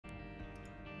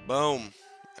Boom.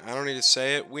 I don't need to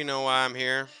say it. We know why I'm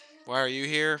here. Why are you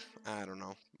here? I don't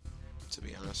know, to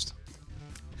be honest.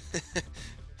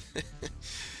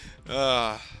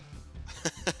 uh,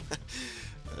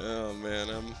 oh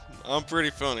man, I'm pretty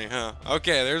funny, huh?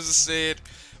 Okay, there's the seed.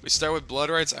 We start with blood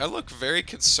rights. I look very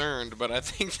concerned, but I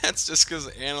think that's just because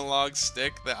analog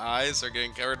stick, the eyes are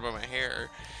getting covered by my hair.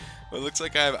 But it looks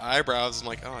like I have eyebrows. I'm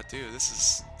like, oh, dude, this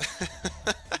is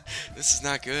this is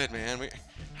not good, man.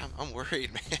 I'm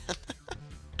worried, man.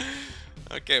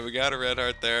 Okay, we got a red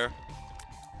heart there.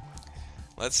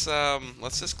 Let's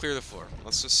just clear the floor.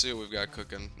 Let's just see what we've got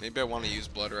cooking. Maybe I want to use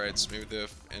blood rights. Maybe the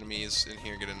enemies in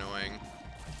here get annoying.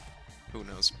 Who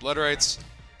knows? Blood rights,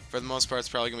 for the most part, it's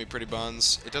probably gonna be pretty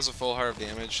buns. It does a full heart of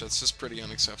damage. That's just pretty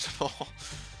unacceptable.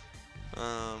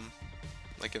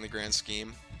 Like in the grand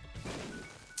scheme.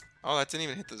 Oh, that didn't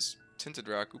even hit this tinted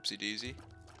rock. Oopsie daisy.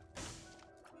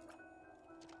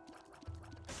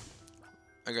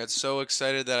 I got so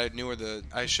excited that I knew where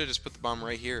I should just put the bomb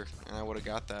right here, and I would have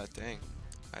got that. Dang,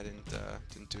 I didn't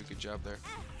do a good job there.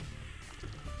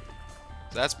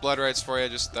 So that's blood rights for you. I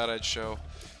just thought I'd show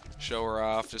her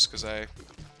off just because I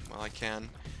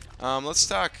can. Let's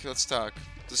talk the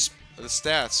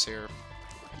stats here.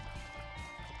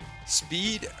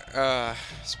 Speed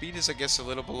is I guess a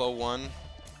little below 1.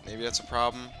 Maybe that's a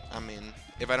problem. I mean,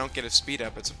 if I don't get a speed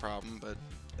up, it's a problem, but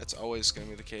that's always going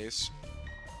to be the case.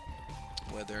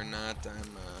 Whether or not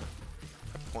I'm a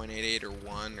 0.88 or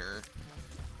 1 or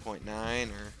 0.9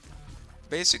 or...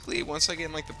 Basically, once I get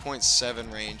in like the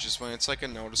 0.7 range is when it's like a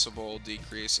noticeable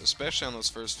decrease, especially on those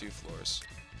first few floors.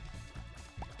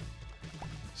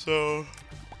 So,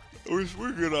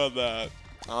 we're good on that.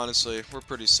 Honestly, we're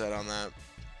pretty set on that.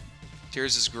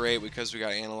 Tears is great because we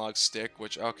got analog stick,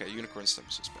 which, okay, unicorn step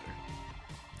is just better.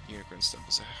 Unicorn step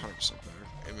is 100% better.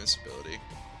 Invincibility,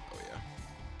 oh yeah.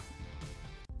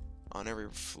 On every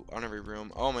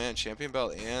room. Oh man, champion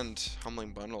belt and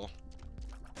humbling bundle.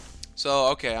 So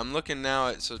okay, I'm looking now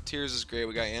at tears is great.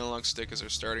 We got analog stick as our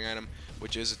starting item,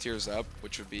 which is a tears up,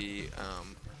 which would be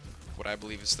what I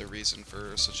believe is the reason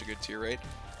for such a good tier rate.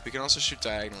 We can also shoot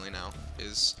diagonally now.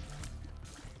 Is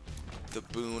the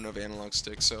boon of analog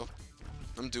stick. So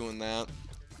I'm doing that.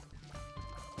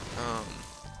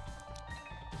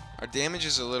 Our damage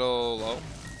is a little low,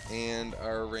 and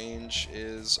our range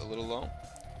is a little low.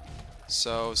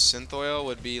 So synth oil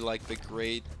would be like the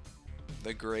great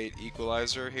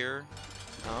equalizer here.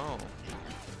 Oh.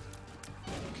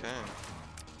 Okay.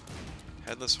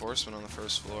 Headless horseman on the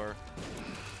first floor.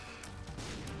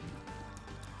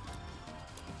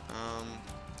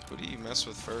 Who do you mess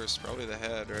with first? Probably the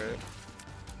head, right?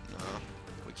 No.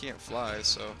 We can't fly,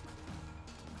 so.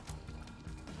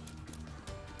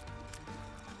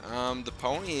 The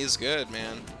pony is good,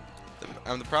 man.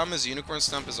 The problem is Unicorn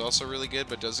Stump is also really good,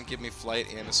 but doesn't give me flight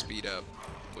and a speed up,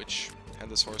 which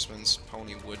Headless Horseman's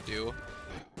pony would do.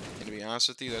 And to be honest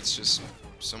with you, that's just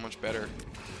so much better.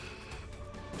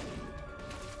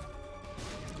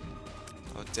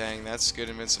 Oh dang, that's good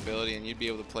invincibility, and you'd be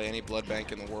able to play any blood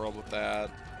bank in the world with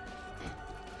that.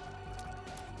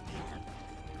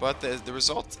 But the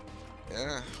result,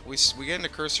 we get into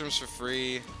curse rooms for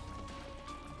free.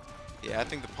 Yeah, I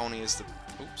think the pony is the.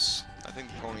 Oops. I think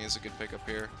the pony is a good pickup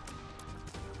here.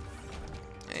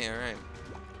 Hey, alright.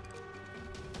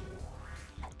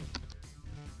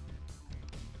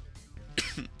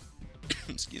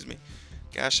 Excuse me.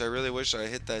 Gosh, I really wish I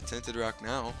hit that tinted rock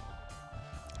now.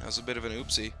 That was a bit of an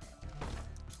oopsie.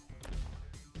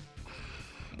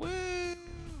 Woo!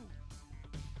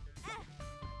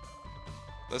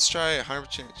 Let's try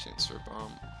 100% chance for a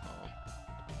bomb. Oh.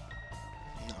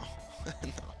 No.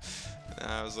 No.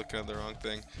 I was looking at the wrong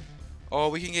thing. Oh,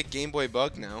 we can get Game Boy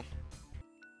Bug now.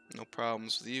 No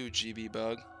problems with you, GB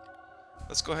Bug.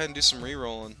 Let's go ahead and do some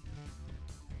re-rolling.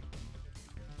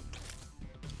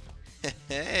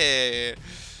 Hey!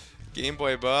 Game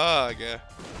Boy Bug!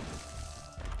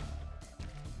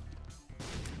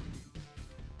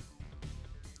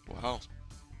 Wow.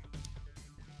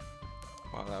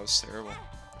 Wow, that was terrible.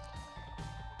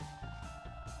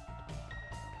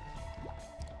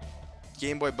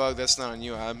 Game Boy Bug, that's not on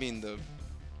you. I mean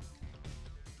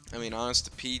honest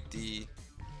to Pete, the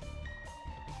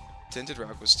Tinted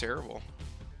Rock was terrible.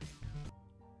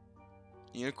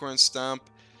 Unicorn Stomp.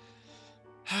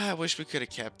 I wish we could have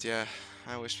kept you.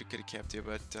 I wish we could have kept you,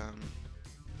 but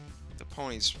the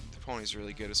pony's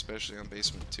really good, especially on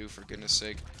basement 2. For goodness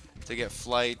sake, to get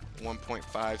flight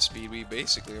 1.5 speed, we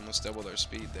basically almost doubled our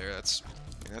speed there.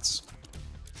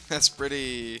 That's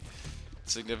pretty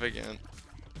significant.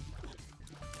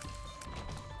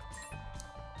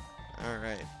 All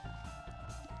right.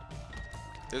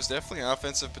 There's definitely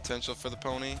offensive potential for the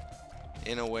pony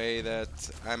in a way that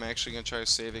I'm actually going to try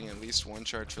saving at least one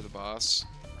charge for the boss.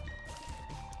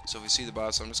 So if we see the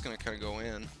boss, I'm just going to kind of go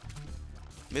in.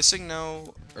 Missing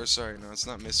no, or sorry, no, it's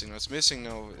not missing no. It's missing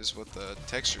no is what the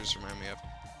textures remind me of.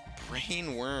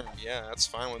 Brain worm, yeah, that's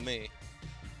fine with me.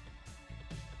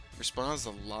 Responds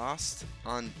to lost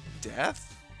on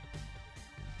death?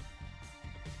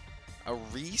 A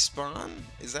respawn?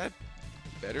 Is that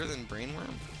better than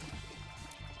brainworm?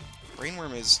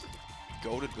 Brainworm is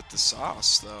goated with the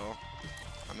sauce, though.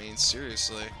 I mean,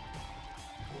 seriously.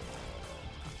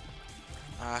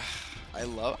 I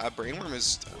love brainworm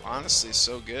is honestly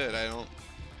so good. I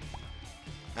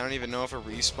don't even know if a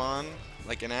respawn,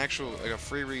 like an actual, like a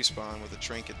free respawn with a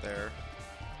trinket there.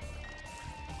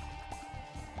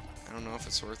 I don't know if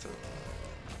it's worth it.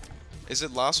 Is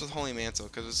it Lost with Holy Mantle?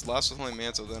 Because if it's Lost with Holy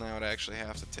Mantle, then I would actually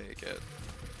have to take it.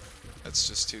 That's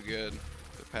just too good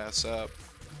to pass up.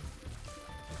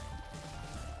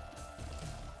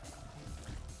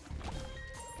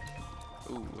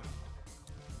 Ooh.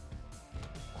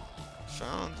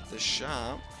 Found the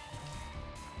shop.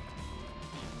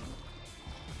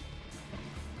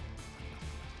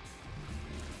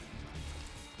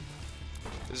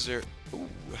 Is there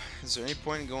any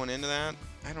point in going into that?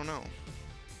 I don't know.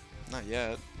 Not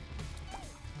yet.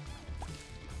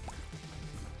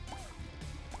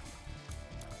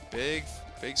 Big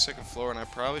second floor, and I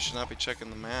probably should not be checking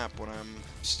the map when I'm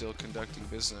still conducting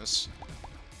business.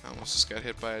 I almost just got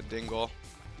hit by a dingle.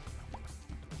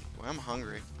 Boy, I'm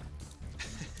hungry.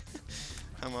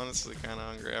 I'm honestly kind of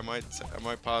hungry. I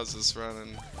might pause this run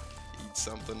and eat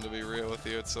something, to be real with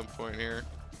you, at some point here.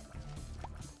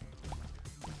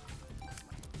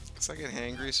 Cause I get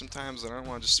hangry sometimes, and I don't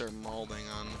want to just start mauling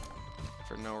on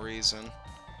for no reason.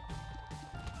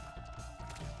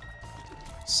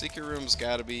 Secret room's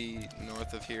gotta be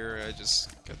north of here. I just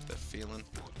got that feeling.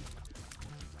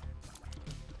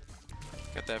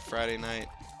 Got that Friday night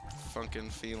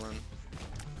funkin' feeling.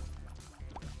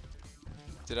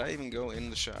 Did I even go in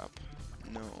the shop?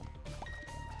 No.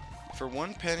 For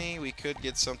 1 penny, we could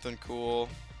get something cool.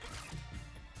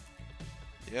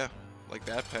 Yeah, like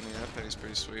that penny. That penny's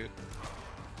pretty sweet.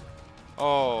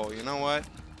 Oh, you know what?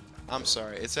 I'm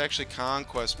sorry. It's actually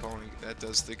Conquest Pony that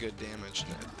does the good damage.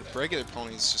 The regular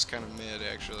pony is just kind of mid,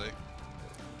 actually.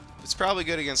 It's probably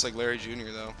good against like Larry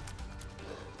Jr. though,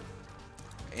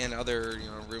 and other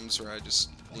rooms where I just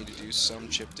need to do some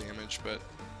chip damage, but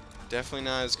definitely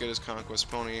not as good as Conquest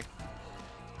Pony.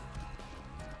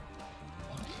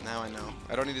 Now I know.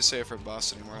 I don't need to say it for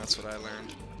boss anymore. That's what I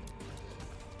learned.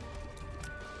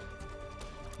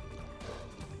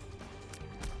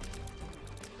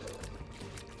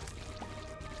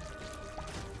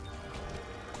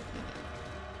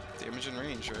 Damage and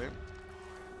range, right?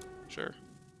 Sure.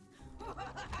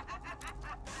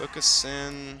 Book of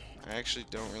Sin. I actually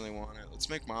don't really want it. Let's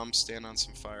make Mom stand on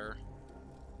some fire.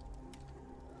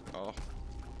 Oh.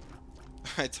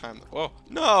 I timed. Oh,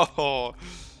 no!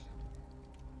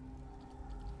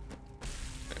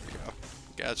 There we go.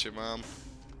 Gotcha, Mom.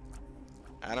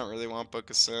 I don't really want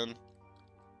Book of Sin.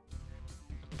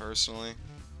 Personally.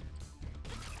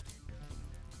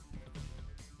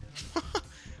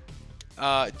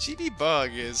 GD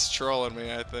Bug is trolling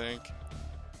me, I think.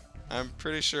 I'm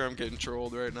pretty sure I'm getting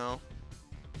trolled right now.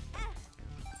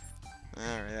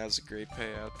 Alright, that was a great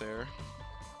payout there.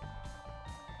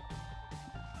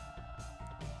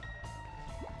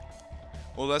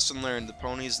 Well, lesson learned, the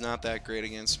pony's not that great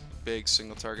against big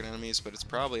single target enemies, but it's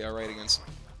probably alright against...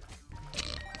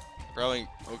 Probably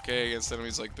okay against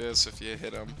enemies like this if you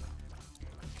hit them.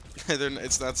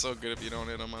 It's not so good if you don't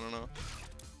hit them, I don't know.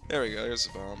 There we go, there's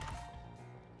the bomb.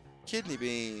 Kidney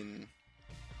bean.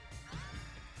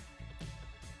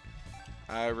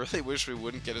 I really wish we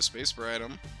wouldn't get a spacebar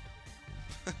item.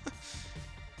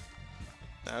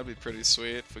 That would be pretty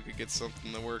sweet if we could get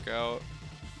something to work out.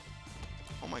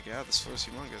 Oh my god, this floor is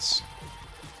humongous.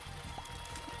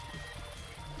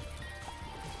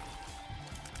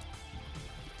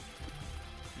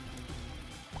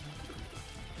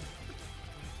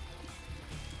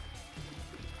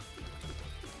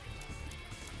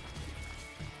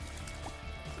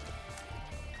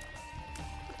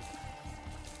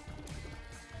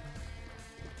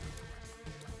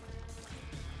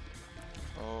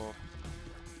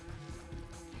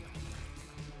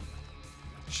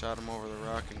 Shot him over the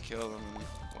rock and killed him, and,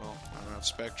 well, I don't have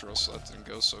Spectral, so that didn't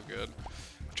go so good.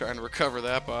 I'm trying to recover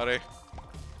that body.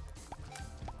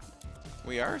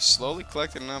 We are slowly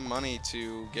collecting enough money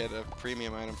to get a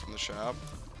premium item from the shop.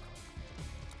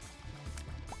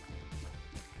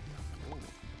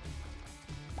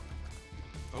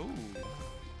 Ooh.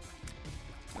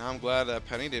 Oh. Now I'm glad that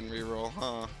Penny didn't reroll,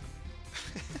 huh?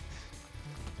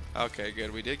 Okay,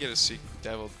 good. We did get a Secret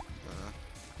Devil.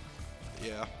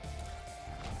 Yeah.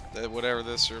 Whatever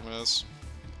this room is.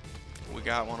 We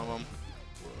got one of them.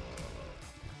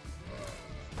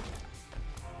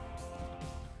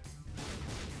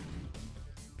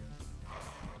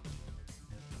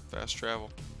 Fast travel.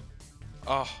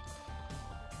 Oh.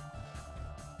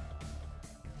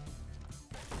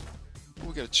 Ooh,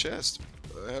 we got a chest.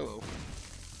 Hello.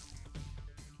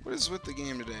 What is with the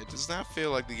game today? It does not feel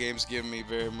like the game's giving me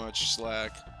very much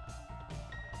slack.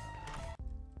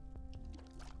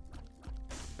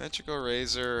 Ventricle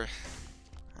Razor.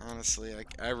 Honestly,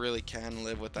 I really can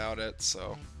live without it,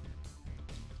 so.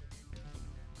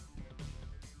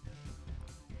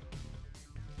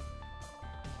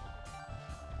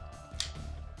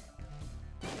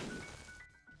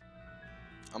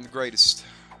 I'm the greatest.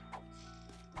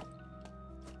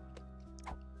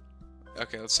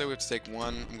 Okay, let's say we have to take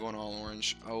one. I'm going all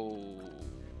orange. Oh.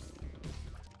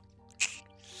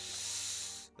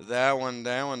 That one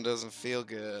doesn't feel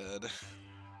good.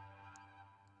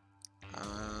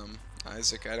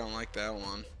 Isaac, I don't like that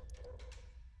one.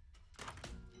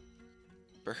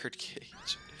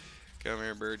 Birdcage. Come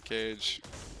here, Birdcage.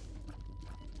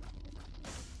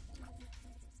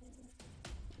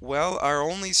 Well, our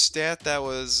only stat that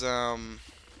was,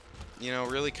 you know,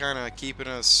 really kind of keeping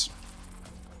us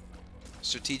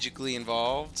strategically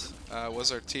involved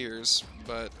was our tears,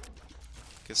 but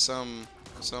because some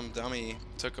dummy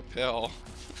took a pill,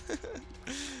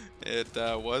 it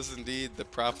was indeed the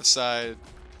prophesied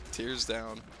tears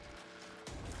down.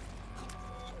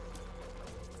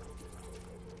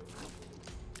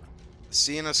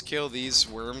 Seeing us kill these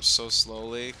worms so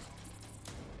slowly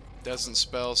doesn't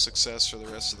spell success for the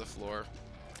rest of the floor.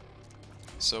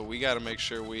 So we got to make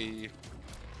sure we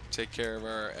take care of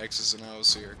our X's and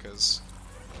O's here, because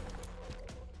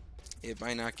it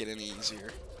might not get any easier.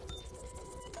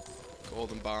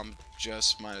 Golden Bomb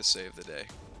just might have saved the day.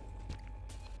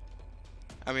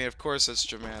 I mean, of course that's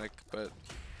dramatic, but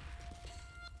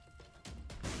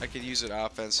I could use it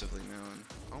offensively now. And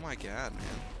oh my god, man.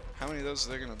 How many of those are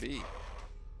there going to be?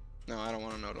 No, I don't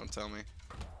want to know. Don't tell me.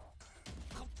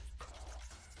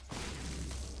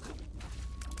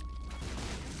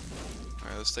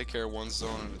 Alright, let's take care of one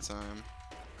zone at a time.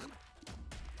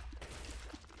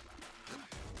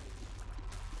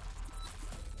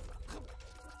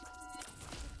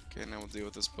 Okay, now we'll deal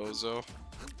with this bozo.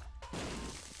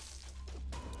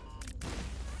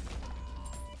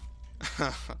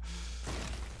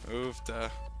 Oofta.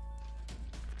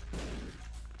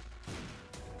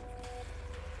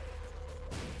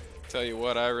 Tell you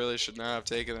what, I really should not have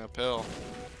taken that pill.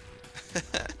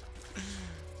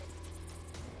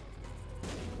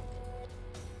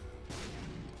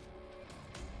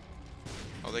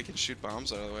 Oh, they can shoot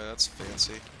bombs out of the way. That's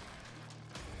fancy.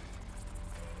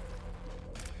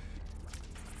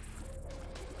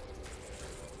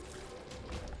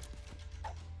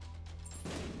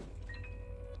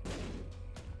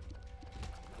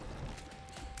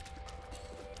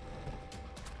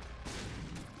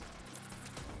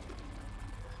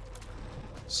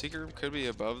 Secret room could be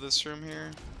above this room here.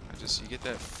 You get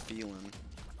that feeling.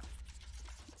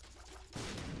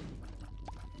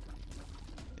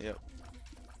 Yep.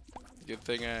 Good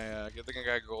thing I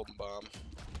got Golden Bomb.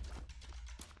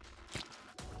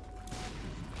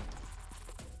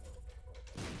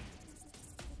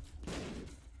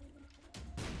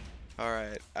 All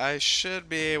right, I should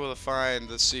be able to find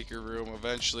the secret room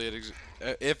eventually.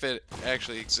 If it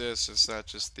actually exists, it's not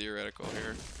just theoretical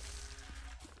here.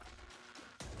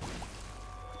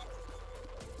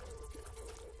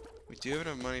 We do have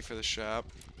enough money for the shop,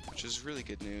 which is really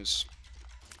good news.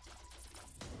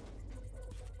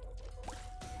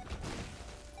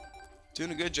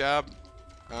 Doing a good job.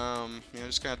 You know,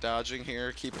 just kind of dodging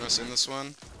here, keeping us in this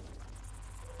one.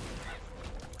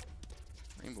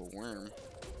 Rainbow worm.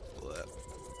 Blech.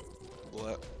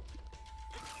 Blech.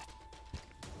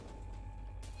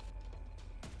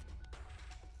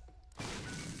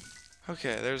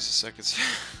 Okay, there's the second.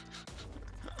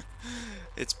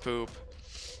 It's poop.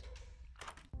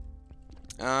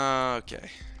 Okay.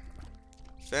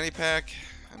 Fanny pack.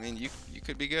 I mean, you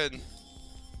could be good.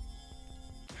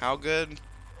 How good?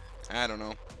 I don't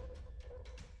know.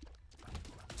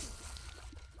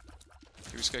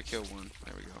 We just gotta kill one.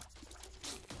 There we go.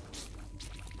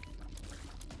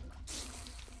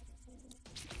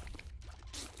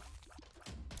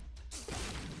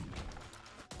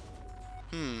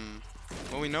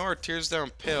 Well, we know our tears down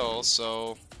pill,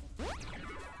 so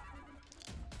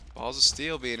Balls of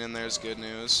Steel being in there is good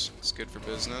news. It's good for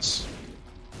business.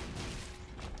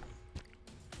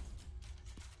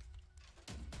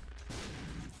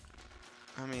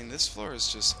 I mean, this floor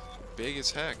is just big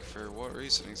as heck. For what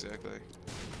reason exactly?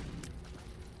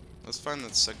 Let's find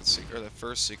that second secret, or that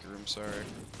first secret room. Sorry.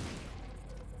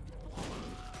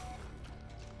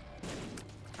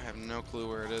 I have no clue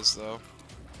where it is though.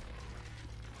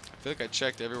 I feel like I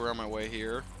checked everywhere on my way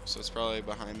here, so it's probably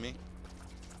behind me.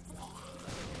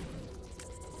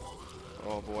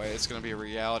 Oh boy, it's gonna be a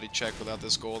reality check without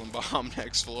this golden bomb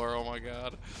next floor. Oh my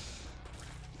god.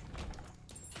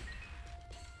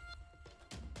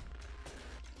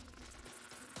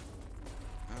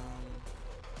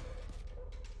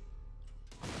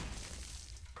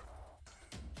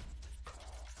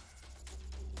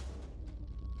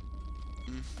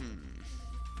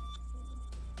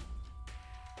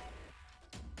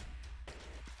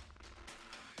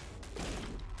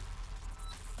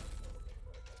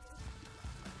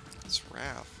 It's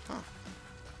Wrath, huh?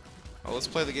 Oh, let's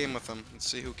play the game with them. Let's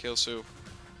see who kills who.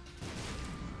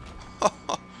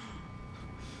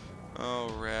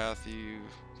 Oh, Wrath, you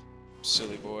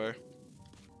silly boy.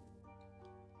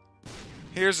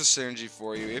 Here's a synergy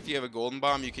for you. If you have a golden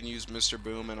bomb, you can use Mr.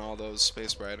 Boom and all those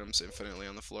spacebar items infinitely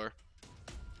on the floor.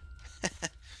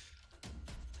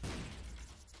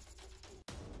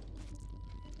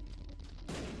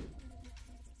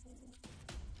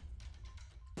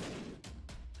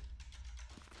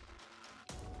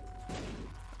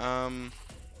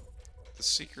 The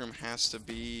secret room has to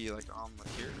be like on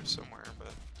here somewhere,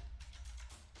 but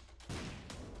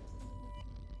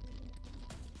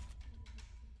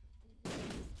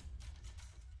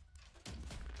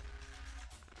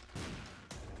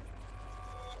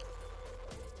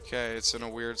okay, it's in a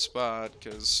weird spot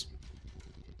because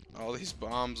all these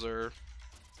bombs are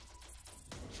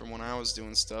from when I was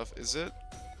doing stuff. Is it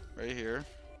right here?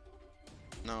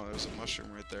 No, there's a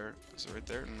mushroom right there. Is it right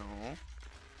there? No.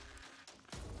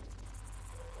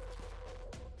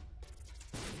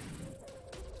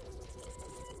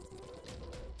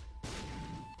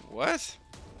 What?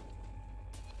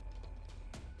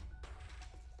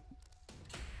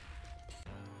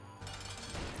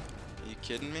 Are you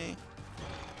kidding me?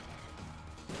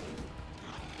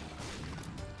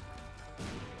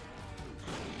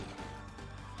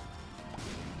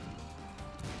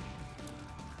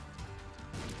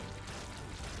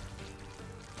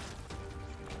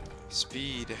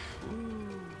 Speed. Ooh.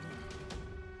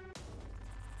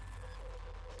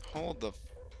 Hold the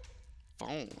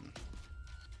phone.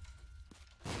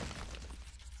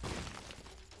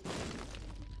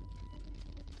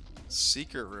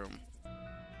 Secret room.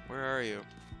 Where are you?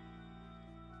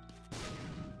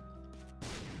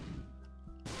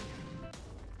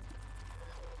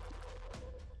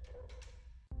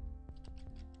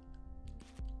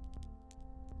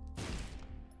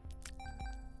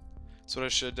 That's what I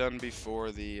should have done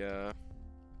before the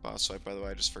boss fight, by the way.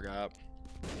 I just forgot.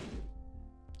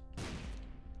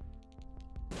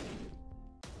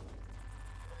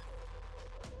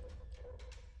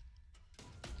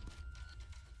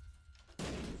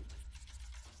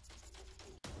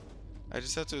 I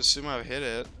just have to assume I've hit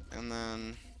it, and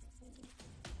then...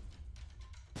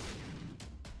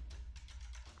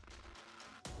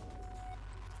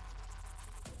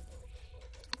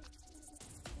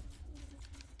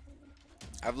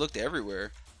 I've looked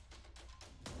everywhere.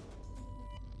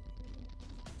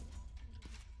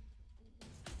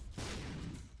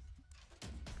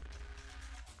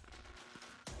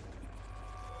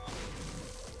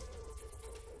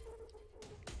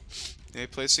 The only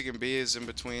place it can be is in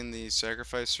between the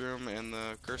sacrifice room and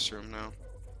the curse room now.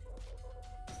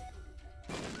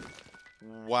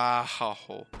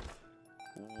 Wow.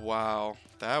 Wow.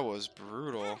 That was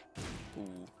brutal.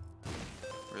 Ooh.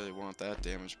 Really want that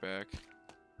damage back.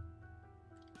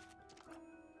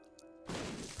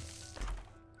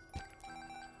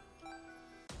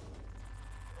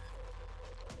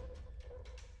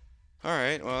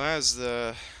 Alright, well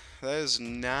that is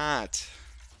not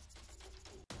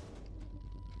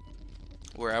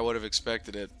where I would have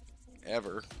expected it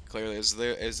ever. Clearly, is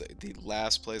the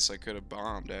last place I could have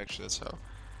bombed. Actually,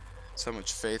 that's how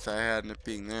much faith I had in it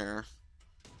being there.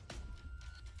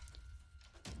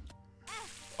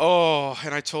 Oh,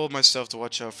 and I told myself to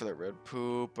watch out for that red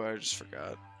poop, but I just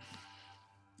forgot.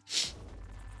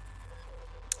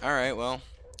 All right, well,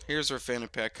 here's where Phantom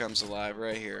Pack comes alive,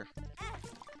 right here.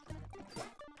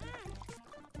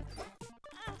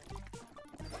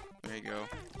 There you go,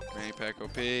 Fanny Pack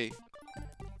OP.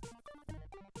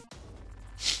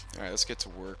 Alright, let's get to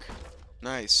work.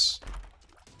 Nice.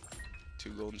 2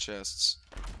 golden chests.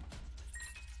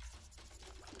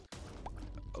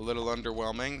 A little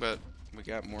underwhelming, but we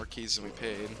got more keys than we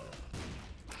paid.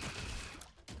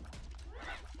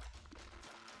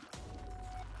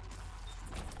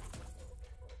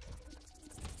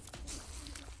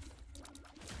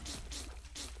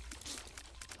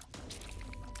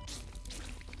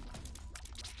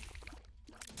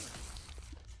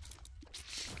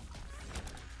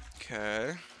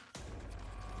 Okay.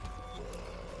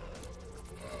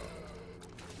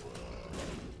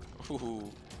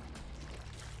 Ooh.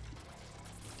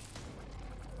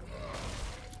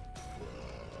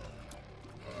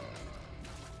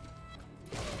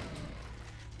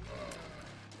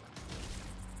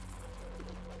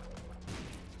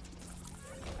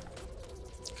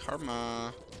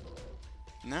 Karma.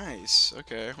 Nice.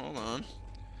 Okay, hold on.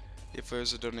 If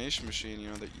there's a donation machine, you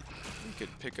know, that you could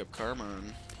pick up karma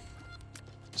and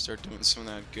start doing some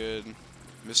of that good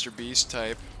Mr. Beast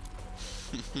type.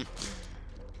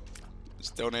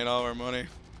 Just donate all our money.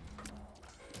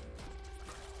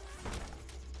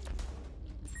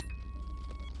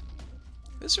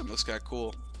 This room looks kinda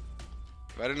cool.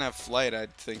 If I didn't have flight,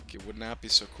 I'd think it would not be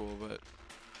so cool, but...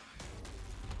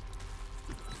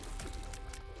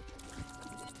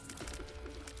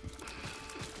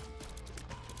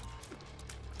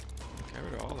 Get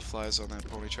rid of all the flies on that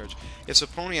pony charge. It's a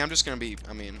pony, I'm just gonna be,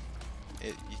 I mean,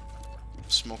 you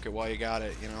smoke it while you got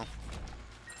it, you know?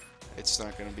 It's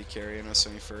not gonna be carrying us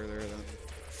any further than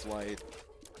flight.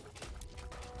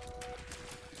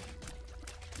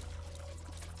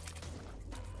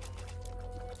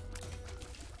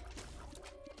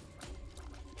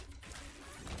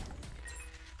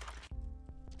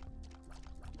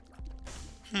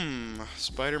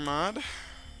 Spider mod.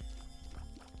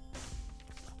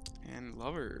 And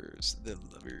lovers. The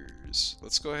lovers.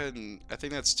 Let's go ahead and... I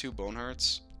think that's 2 bone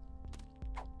hearts.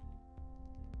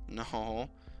 No.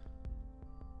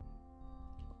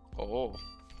 Oh.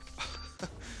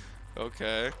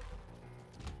 Okay.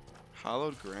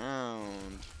 Hallowed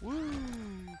ground. Woo.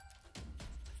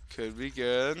 Could be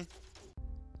good.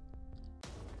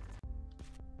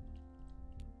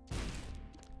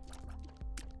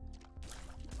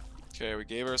 Okay, we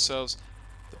gave ourselves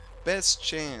the best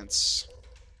chance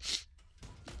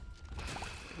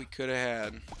we could have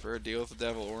had for a deal with the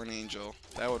devil or an angel.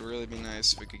 That would really be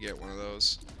nice if we could get one of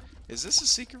those. Is this a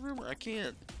secret room? I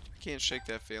can't shake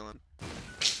that feeling.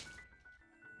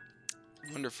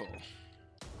 Wonderful.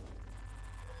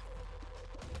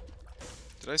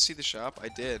 Did I see the shop? I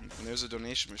did, and there's a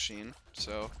donation machine.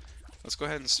 So let's go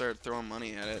ahead and start throwing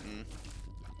money at it and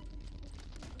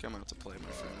come out to play,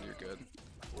 my friend. You're good.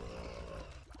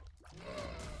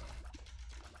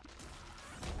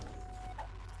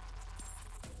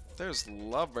 There's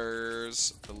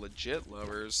lovers, the legit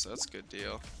lovers. That's a good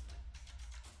deal.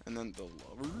 And then the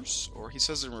lovers, or he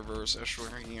says in reverse.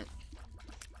 Actually,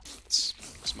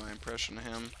 it's my impression of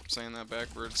him saying that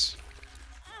backwards.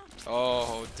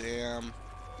 Oh damn!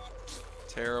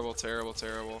 Terrible, terrible,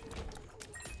 terrible.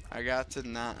 I gotta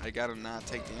not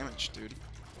take damage, dude.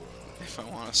 If I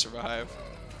want to survive.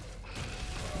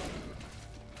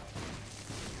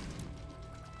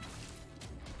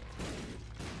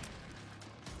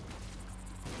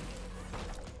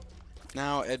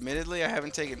 Now, admittedly, I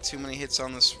haven't taken too many hits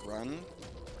on this run,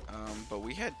 but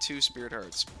we had 2 spirit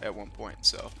hearts at one point,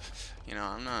 so, you know,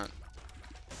 I'm not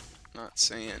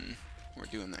saying we're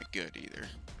doing that good either.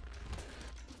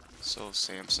 So,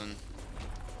 Samson.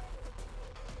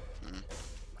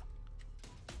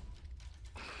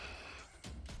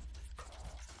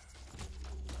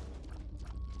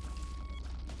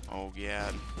 Oh, yeah.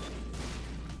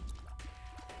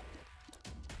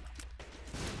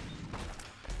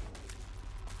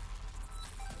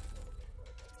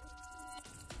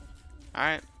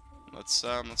 Alright, let's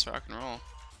rock and roll.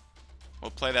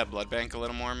 We'll play that blood bank a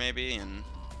little more maybe and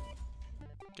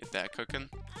get that cooking.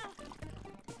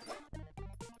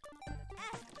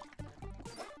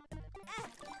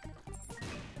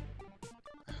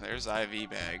 There's IV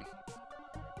bag.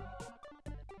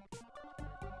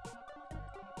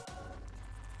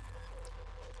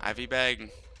 IV bag,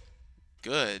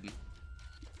 good.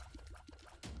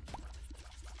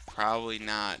 Probably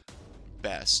not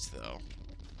best though.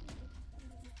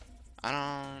 I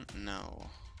don't know.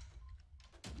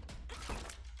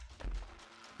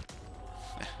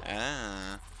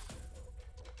 Ah.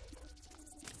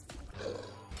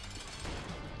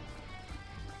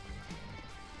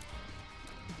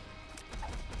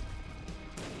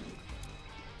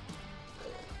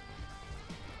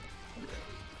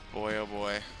 Boy, oh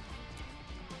boy.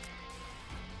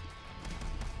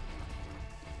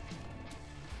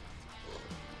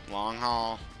 Long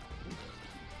haul.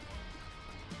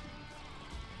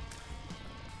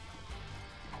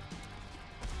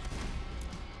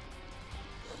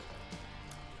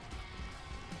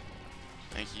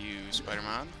 Thank you,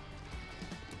 Spider-Man.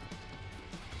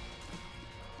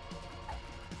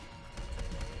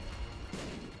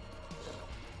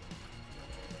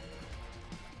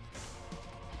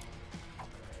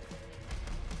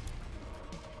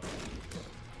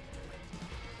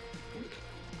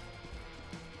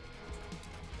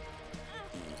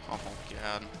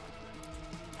 God.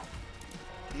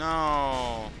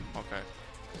 No. Okay.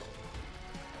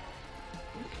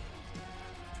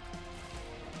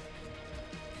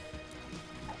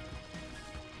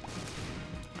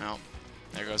 Well,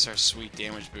 there goes our sweet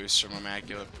damage boost from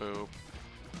Immaculate Poop.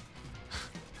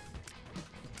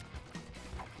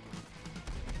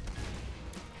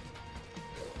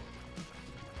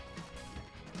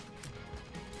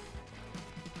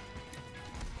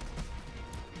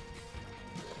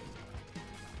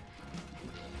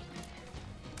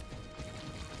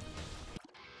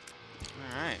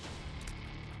 Alright.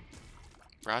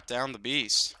 Brought down the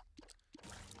beast.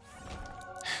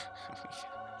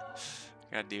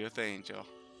 Gotta deal with the Angel.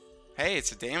 Hey,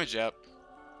 it's a damage up.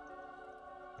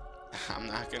 I'm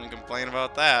not gonna complain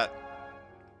about that.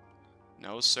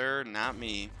 No, sir, not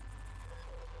me.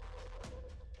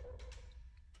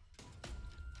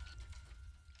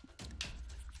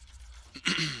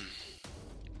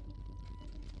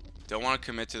 Don't want to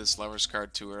commit to this Lover's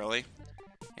card too early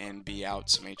and be out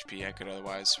some HP I could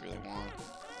otherwise really want.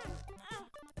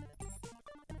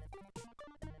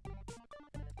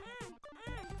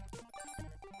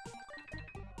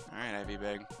 Alright, Ivy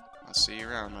Big. I'll see you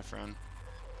around, my friend.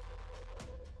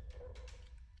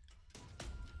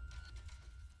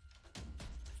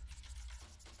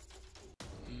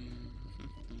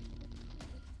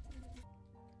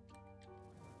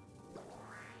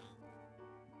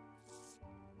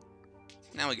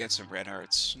 Now we get some red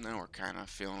hearts. Now we're kind of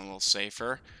feeling a little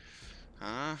safer.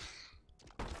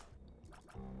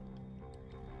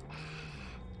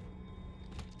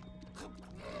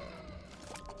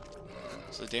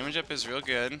 So the damage up is real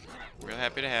good. Real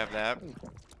happy to have that.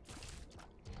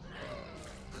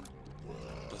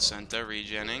 Placenta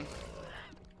regenning.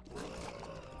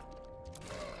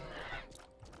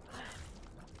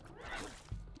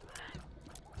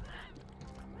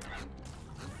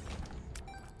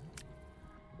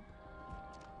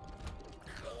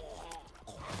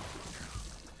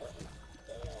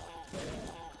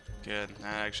 Good.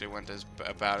 That actually went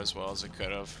about as well as it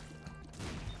could have.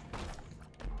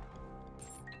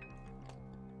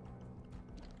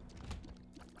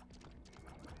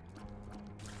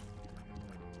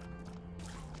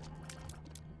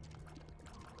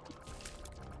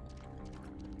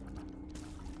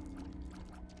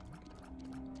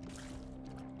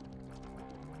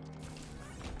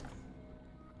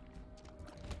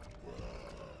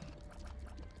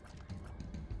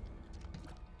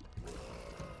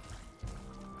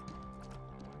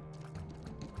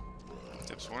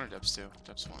 Depths 1 or Depths 2?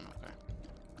 Depths 1, okay.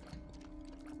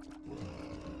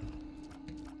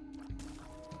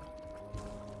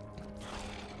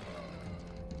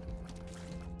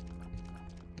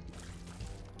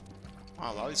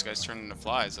 Wow, a lot of these guys turn into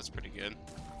flies. That's pretty good.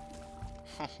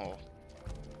 Oh.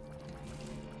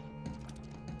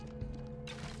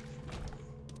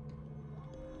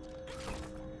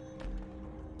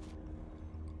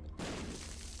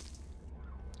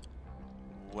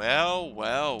 Well,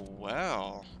 well,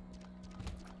 well.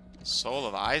 Soul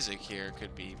of Isaac here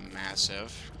could be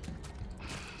massive.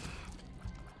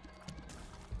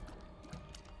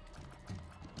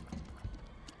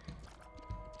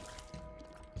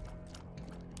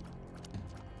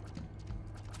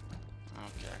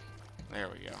 Okay, there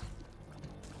we go.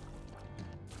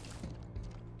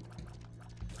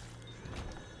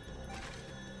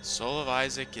 Soul of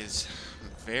Isaac is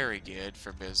very good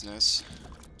for business.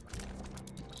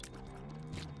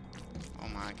 Oh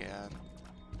my god.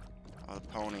 Oh, the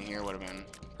pony here would have been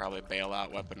probably a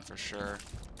bailout weapon for sure.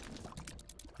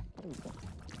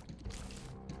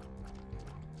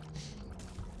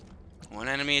 One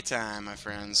enemy at a time, my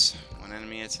friends. One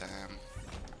enemy at a time.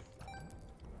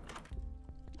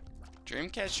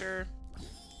 Dreamcatcher?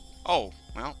 Oh,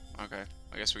 well, okay.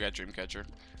 I guess we got Dreamcatcher.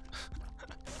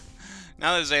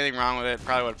 Not that there's anything wrong with it.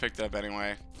 Probably would have picked it up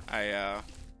anyway. It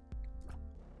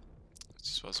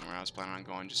just wasn't where I was planning on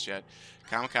going just yet.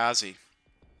 Kamikaze.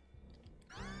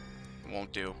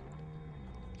 Won't do.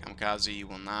 Kamikaze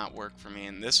will not work for me.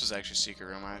 And this was actually Secret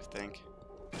Room, I think.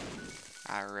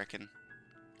 I reckon.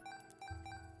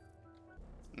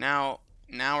 Now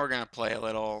we're gonna play a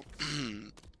little,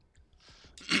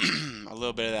 a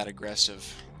little bit of that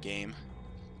aggressive game.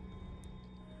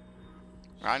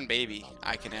 Rotten Baby,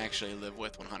 I can actually live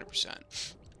with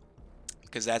 100%.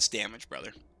 Because that's damage,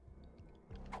 brother.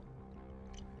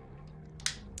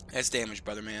 That's damage,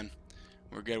 brother, man.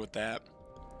 We're good with that.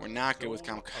 We're not good with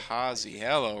Kamikaze.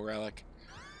 Hello, Relic.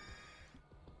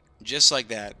 Just like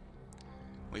that,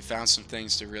 we found some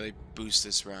things to really boost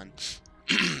this run.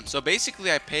 So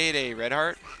basically, I paid a red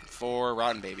heart for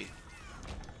Rotten Baby.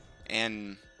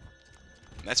 And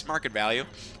that's market value.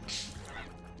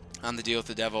 On the deal with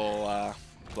the devil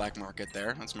black market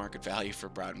there. That's market value for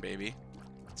Broughton Baby.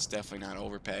 It's definitely not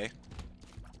overpay.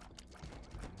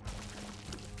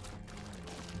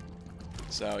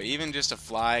 So even just a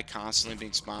fly constantly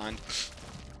being spawned.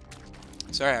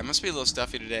 Sorry, I must be a little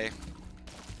stuffy today.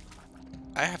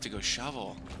 I have to go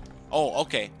shovel. Oh,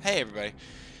 okay. Hey, everybody.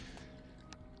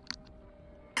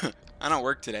 I don't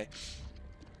work today.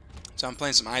 So I'm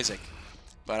playing some Isaac.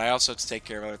 But I also have to take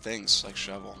care of other things, like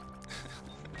shovel.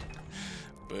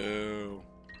 Boo.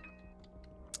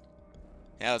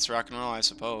 Yeah, let's rock and roll, I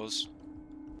suppose.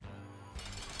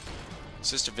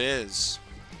 Sister Viz.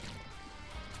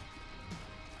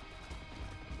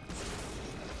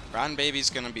 Rotten Baby's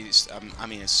gonna be, I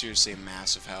mean, it's seriously a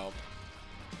massive help.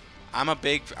 I'm a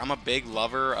big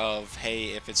lover of, hey,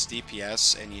 if it's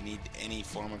DPS and you need any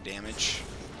form of damage,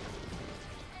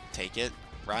 take it.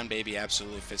 Rotten Baby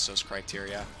absolutely fits those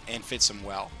criteria and fits them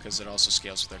well because it also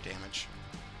scales with their damage.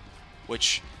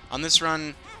 Which on this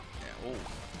run, yeah,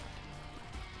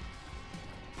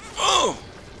 oh,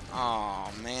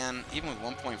 oh man, even with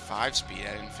 1.5 speed,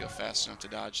 I didn't feel fast enough to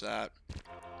dodge that.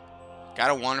 Got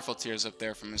a wonderful tears up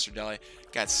there from Mr. Deli.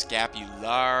 Got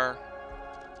scapular.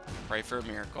 Pray for a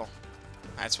miracle.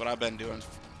 That's what I've been doing,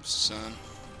 son.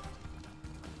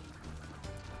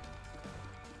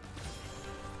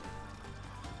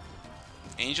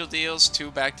 Angel deals,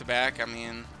 2 back-to-back. I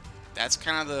mean, that's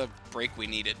kind of the break we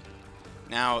needed.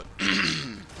 Now,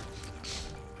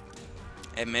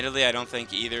 admittedly, I don't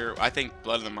think either. I think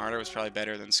Blood of the Martyr was probably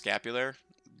better than Scapular,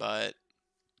 but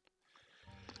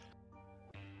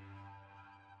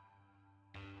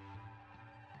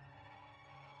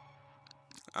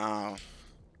oh.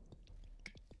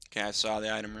 Okay, I saw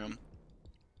the item room.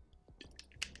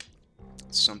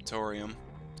 Sumptorium.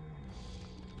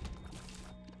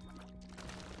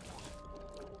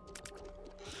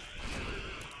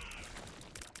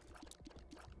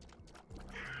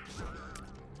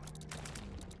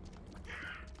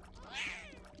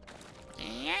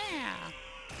 Yeah.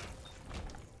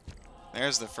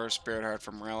 There's the first Spirit Heart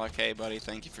from Relic. Hey, buddy,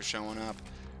 thank you for showing up.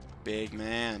 Big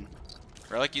man.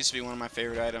 Relic used to be one of my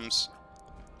favorite items.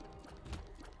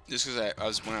 Just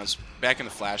because when I was back in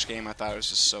the Flash game, I thought it was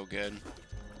just so good.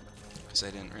 Because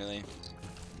I didn't really.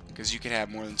 Because you could have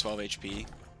more than 12 HP.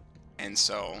 And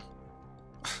so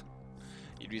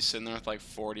you'd be sitting there with like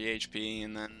 40 HP,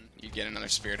 and then you'd get another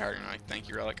Spirit Heart, and you're like, thank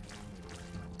you, Relic.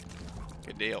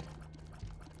 Good deal.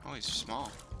 Oh, he's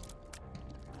small.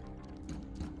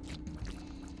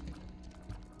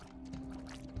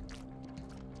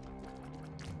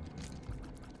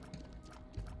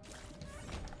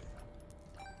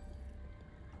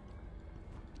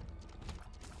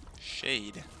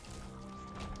 Shade.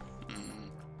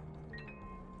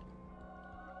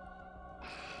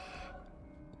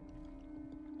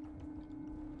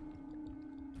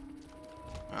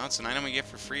 Well, it's an item we get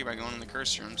for free by going in the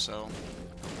curse room, so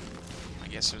I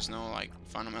guess there's no, like,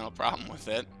 fundamental problem with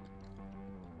it.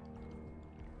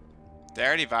 Did I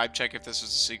already vibe check if this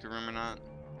was a secret room or not?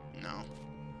 No.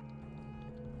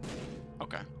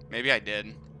 Okay. Maybe I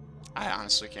did. I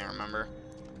honestly can't remember.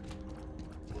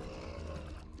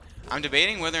 I'm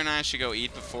debating whether or not I should go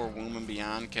eat before Womb and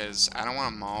Beyond, because I don't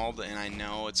want to mauled, and I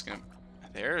know it's going to...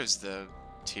 There's the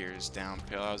tears down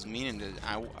pill. I was meaning to...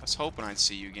 I was hoping I'd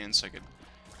see you again so I could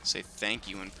say thank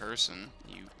you in person.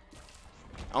 You...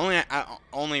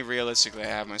 Only realistically I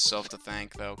have myself to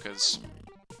thank, though, because,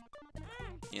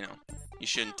 you know, you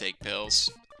shouldn't take pills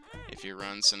if your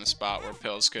run's in a spot where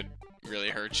pills could really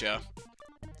hurt you.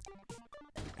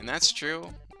 And that's true.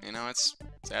 You know, it's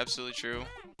absolutely true.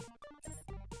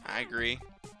 I agree.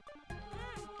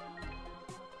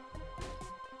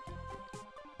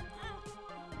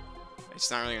 It's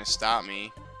not really going to stop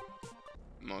me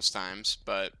most times,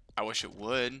 but I wish it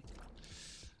would.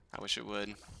 I wish it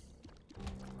would.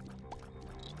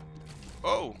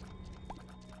 Oh!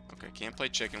 Okay, can't play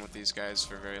chicken with these guys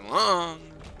for very long.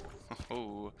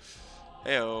 Oh.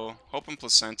 Heyo. Hoping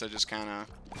Placenta just kind of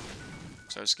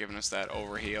starts giving us that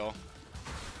overheal.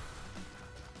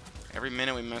 Every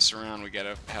minute we mess around, we get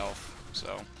a health,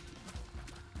 so.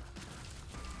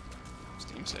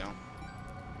 Steam sale.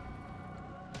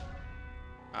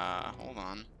 Hold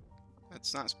on.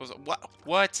 That's not supposed to...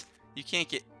 What? You can't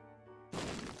get...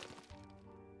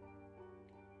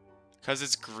 Because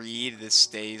it's greed, this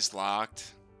stays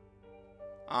locked.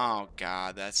 Oh,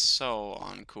 God, that's so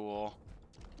uncool.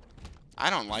 I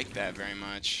don't like that very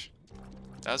much.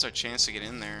 That was our chance to get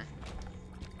in there.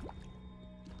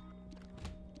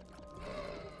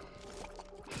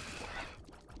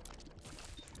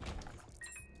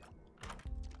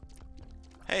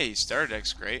 Hey, starter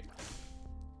deck's great.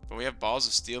 But we have Balls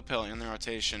of Steel Pill in the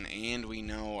rotation, and we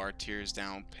know our Tears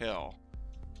Down Pill.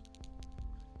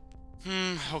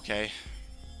 Okay.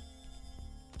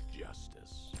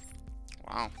 Justice.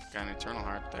 Wow, got an Eternal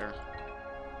Heart there.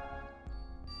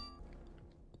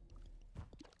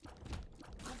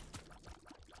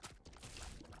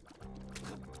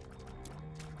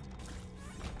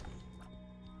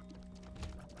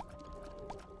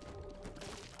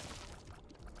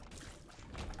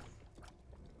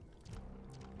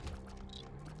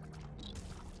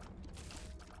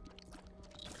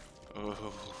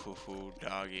 Oh,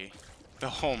 doggy.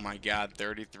 Oh my god,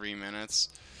 33 minutes.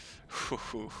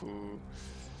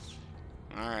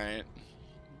 Alright.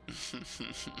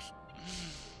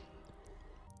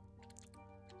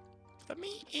 Let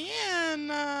me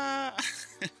in. And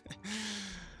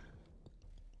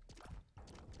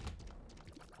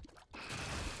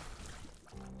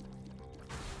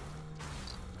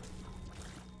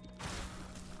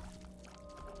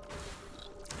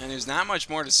there's not much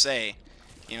more to say.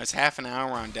 You know, it's half an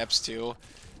hour on Depths 2.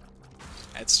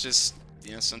 It's just,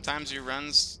 you know, sometimes your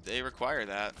runs, they require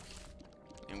that.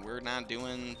 And we're not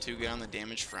doing too good on the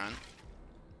damage front.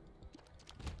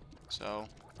 So.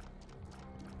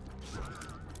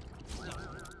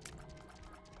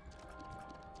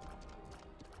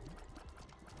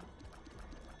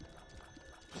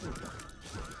 There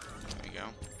you go.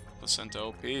 Placenta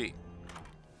OP.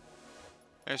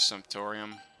 There's some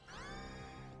thorium.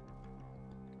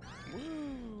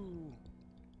 Woo!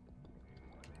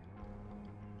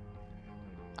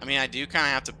 I mean, I do kind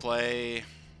of have to play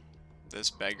this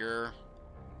beggar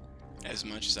as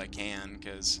much as I can,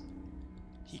 because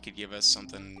he could give us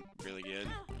something really good.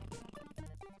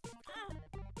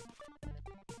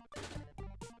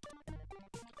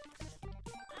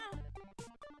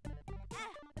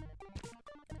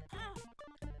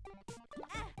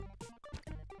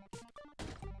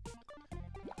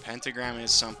 Pentagram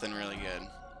is something really good.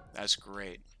 That's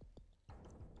great.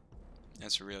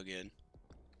 That's real good.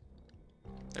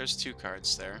 There's 2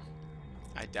 cards there.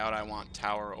 I doubt I want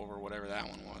Tower over whatever that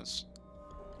one was.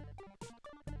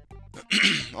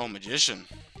 Oh, Magician.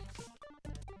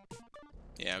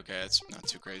 Yeah, okay, it's not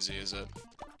too crazy, is it?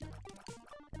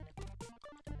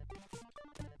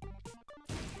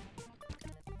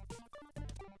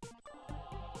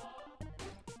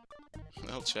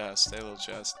 Little chest, stay little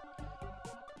chest.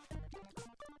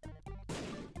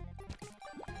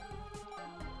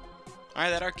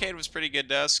 Alright, that arcade was pretty good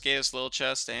to us. Gave us Little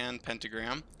Chest and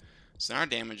Pentagram. So our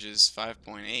damage is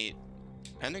 5.8.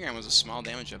 Pentagram was a small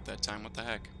damage up that time. What the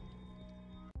heck?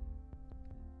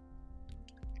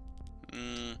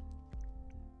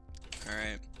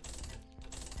 Alright.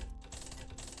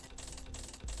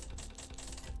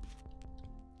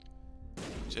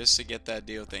 Just to get that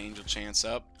deal with the Angel Chance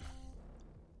up.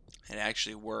 It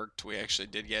actually worked. We actually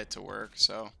did get it to work,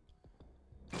 so.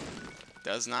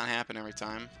 Does not happen every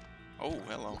time. Oh,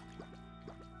 hello.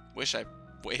 Wish I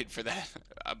waited for that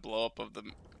a blow up of the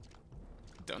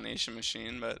donation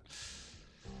machine, but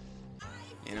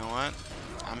you know what?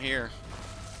 I'm here.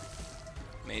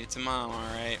 Made it to mom,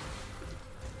 alright.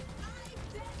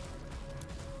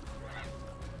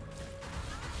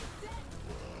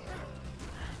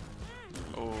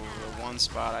 Oh, the one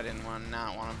spot I didn't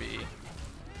not want to be.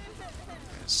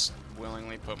 I just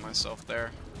willingly put myself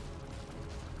there.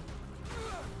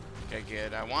 Okay,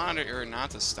 good. I wanted her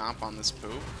not to stomp on this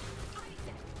poop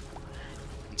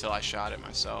until I shot it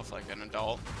myself like an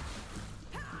adult.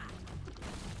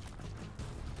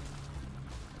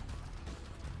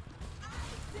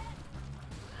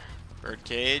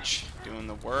 Birdcage, doing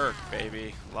the work,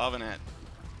 baby. Loving it.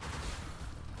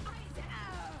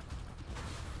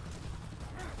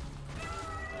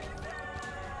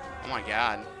 Oh my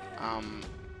god.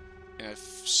 In a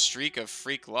streak of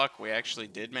freak luck, we actually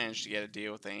did manage to get a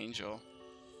deal with the Angel.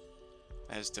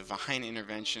 As divine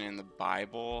intervention in the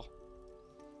Bible.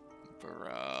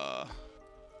 Bruh.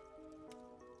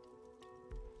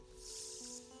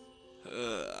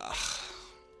 Ugh.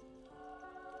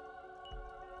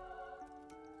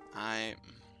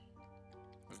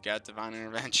 We've got divine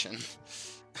intervention.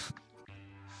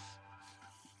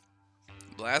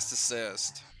 Blast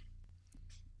assist.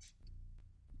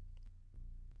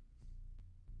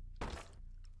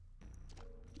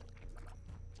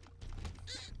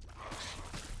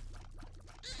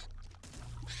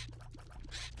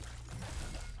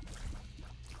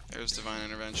 There's divine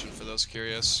intervention for those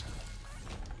curious.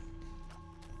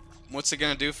 What's it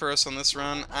gonna do for us on this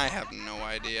run? I have no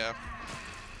idea.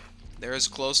 There is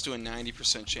close to a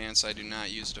 90% chance I do not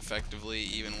use it effectively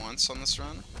even once on this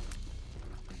run.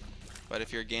 But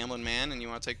if you're a gambling man and you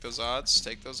want to take those odds,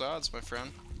 my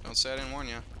friend. Don't say I didn't warn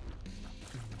you.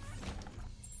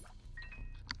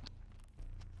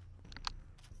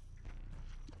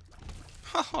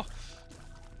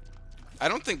 I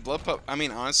don't think Blood Pup. I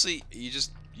mean, honestly, you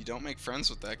don't make friends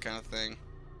with that kind of thing.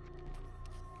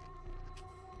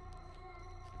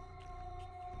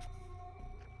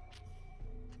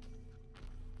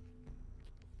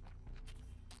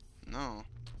 No.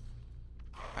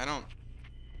 I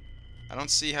don't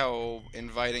see how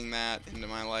inviting that into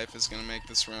my life is gonna make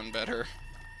this run better.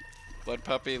 Blood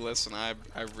Puppy, listen, I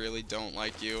really don't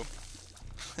like you.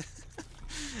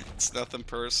 It's nothing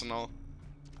personal.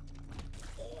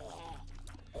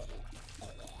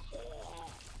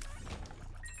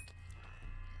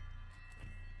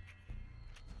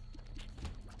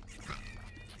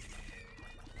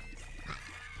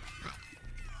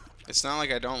 It's not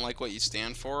like I don't like what you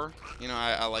stand for. You know,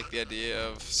 I like the idea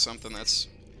of something that's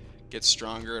gets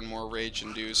stronger and more rage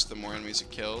induced the more enemies it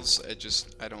kills.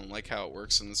 I don't like how it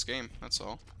works in this game. That's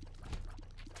all.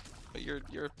 But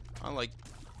I like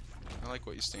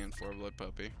what you stand for, Blood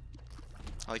Puppy.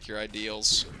 I like your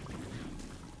ideals.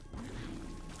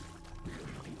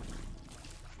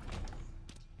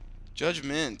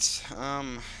 Judgment.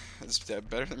 It's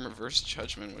better than Reverse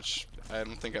Judgment, which I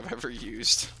don't think I've ever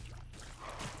used.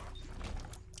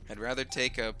 I'd rather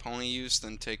take a pony use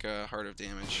than take a Heart of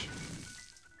Damage.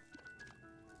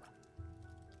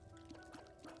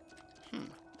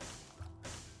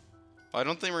 I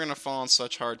don't think we're gonna fall on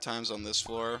such hard times on this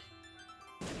floor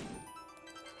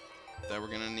that we're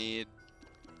gonna need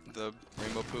the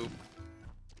Rainbow Poop.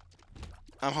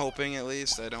 I'm hoping, at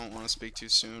least. I don't want to speak too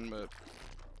soon, but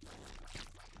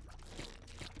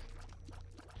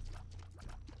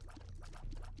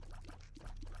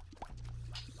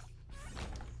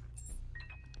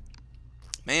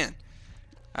man,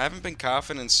 I haven't been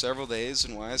coughing in several days,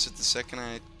 and why is it the second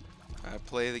I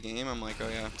play the game, I'm like, oh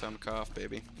yeah, time to cough,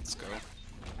 baby. Let's go.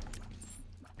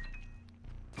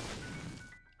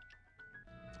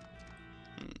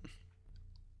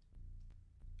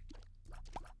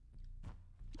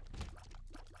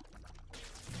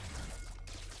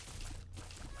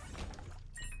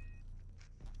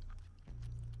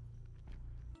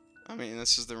 I mean,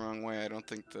 this is the wrong way. I don't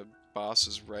think the boss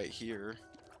is right here,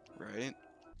 right?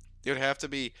 It would have to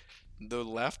be the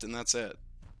left, and that's it.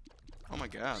 Oh my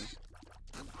god.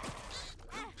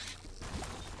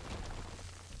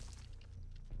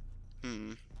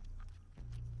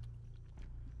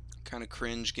 Kind of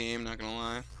cringe game, not gonna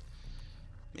lie.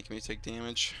 Making me take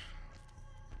damage.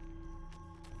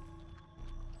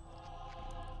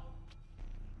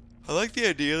 I like the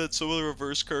idea that some of the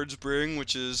reverse cards bring,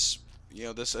 which is, you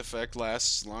know, this effect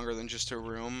lasts longer than just a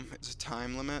room. It's a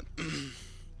time limit.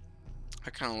 I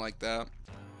kind of like that.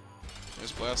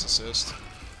 There's Blast Assist.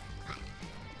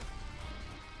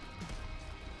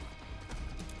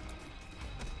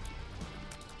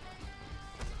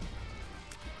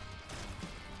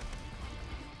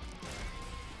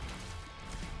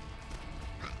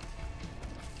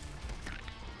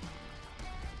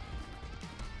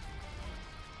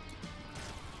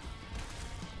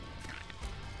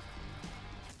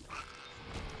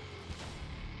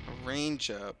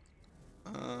 Range up.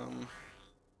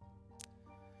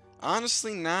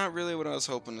 Honestly, not really what I was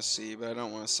hoping to see, but I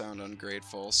don't want to sound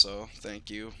ungrateful, so thank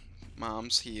you.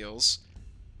 Mom's heals.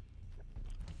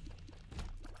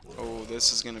 Oh,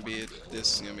 this is gonna be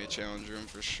a challenge room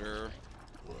for sure.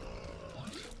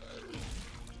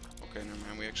 Okay, never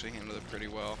mind. We actually handled it pretty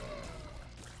well.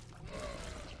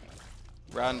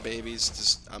 Rotten Babies,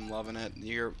 just I'm loving it.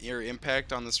 Your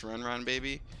impact on this run, Rotten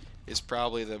Baby, is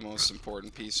probably the most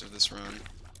important piece of this run.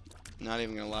 Not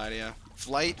even gonna lie to you.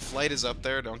 Flight is up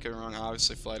there, don't get me wrong,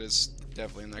 obviously Flight is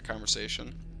definitely in that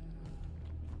conversation.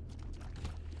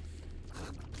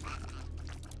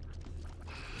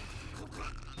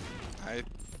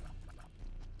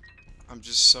 I'm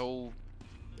just so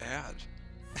bad.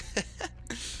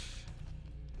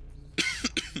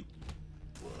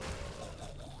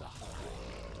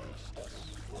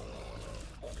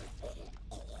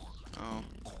 Oh.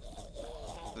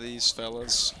 These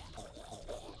fellas.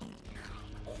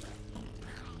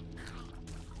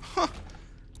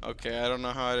 Okay, I don't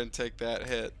know how I didn't take that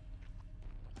hit.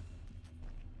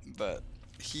 But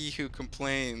he who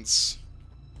complains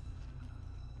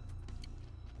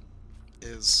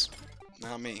is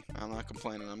not me. I'm not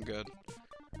complaining, I'm good.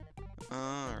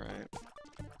 Alright.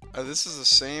 This is the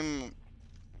same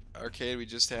arcade we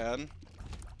just had.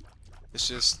 It's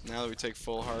just, now that we take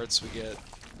full hearts, we get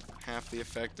half the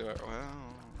effect of it. Wow.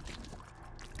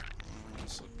 Oh,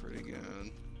 this looks pretty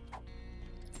good.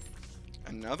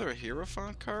 Another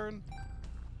Hierophant card?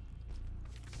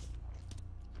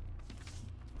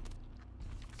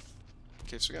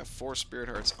 Okay, so we got 4 Spirit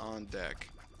Hearts on deck.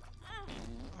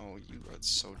 Oh, you are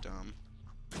so dumb.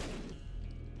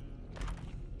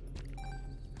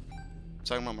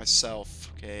 talking about myself,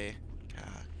 okay?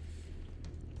 God.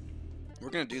 We're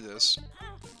gonna do this.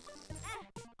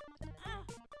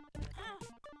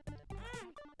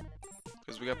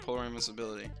 Because we got polar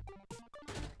invincibility.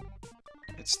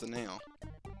 It's the nail.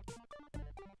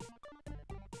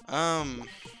 I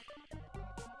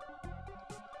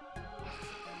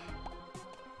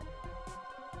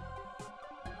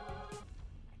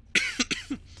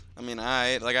mean,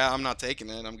 I'm not taking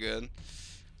it. I'm good.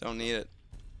 Don't need it.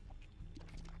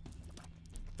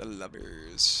 The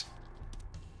lovers.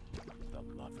 The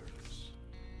lovers.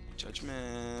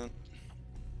 Judgment.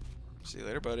 See you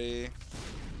later, buddy.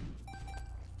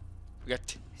 We got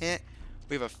 10.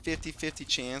 We have a 50-50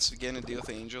 chance of getting a deal with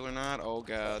Angel or not. Oh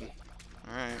god.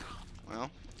 Alright. Well.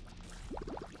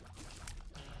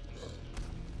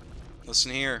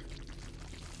 Listen here.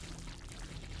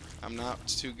 I'm not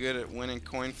too good at winning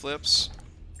coin flips,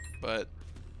 but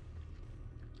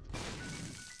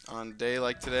on a day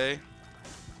like today,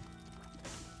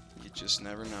 you just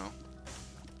never know.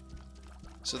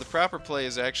 So the proper play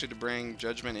is actually to bring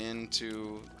Judgment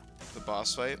into the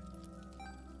boss fight.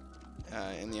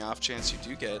 In the off chance you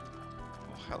do get...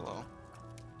 Oh, hello.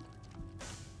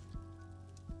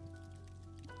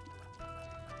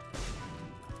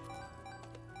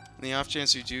 In the off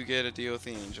chance you do get a deal with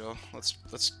the Angel, let's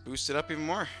boost it up even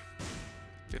more.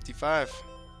 55.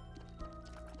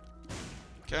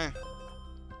 Okay.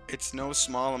 It's no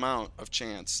small amount of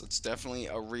chance. It's definitely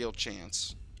a real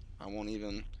chance. I won't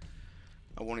even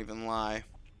lie.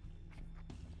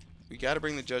 We got to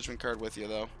bring the Judgment card with you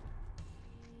though.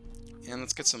 And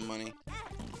let's get some money.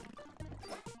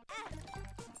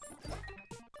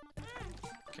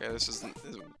 Okay, this is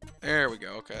there we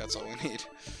go. Okay, that's all we need.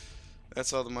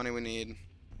 That's all the money we need.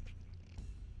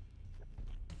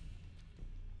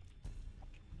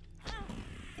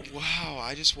 Wow,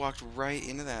 I just walked right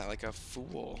into that like a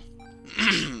fool.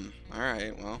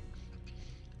 Alright, well.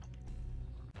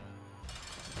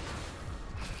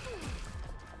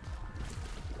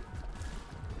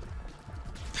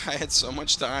 I had so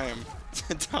much time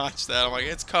to dodge that. I'm like,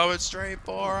 it's coming straight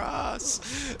for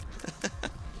us.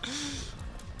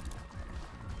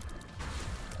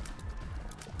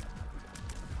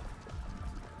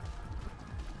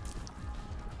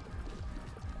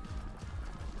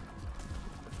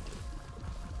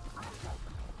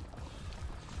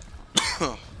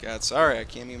 Oh, God, sorry, I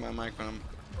can't mute my mic when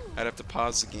I'd have to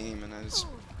pause the game, and I just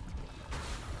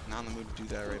not in the mood to do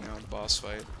that right now. The boss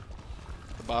fight.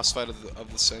 The boss fight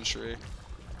of the century.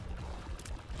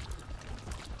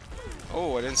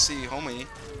 Oh, I didn't see homie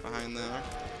behind there.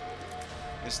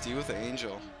 Let's deal with the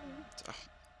Angel. Oh,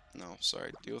 no,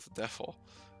 sorry, deal with the devil.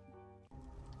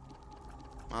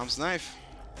 Mom's knife.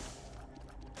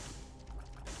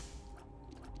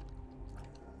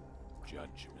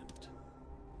 Judgment.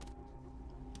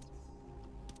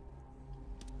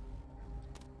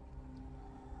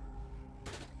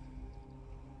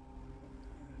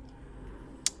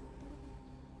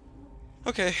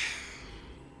 Okay.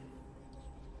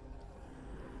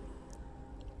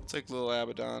 Take little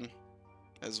Abaddon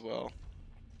as well.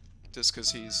 Just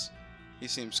because he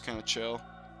seems kind of chill.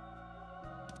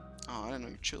 Oh, I didn't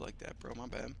even chill like that, bro. My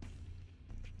bad.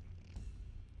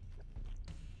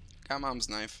 Got Mom's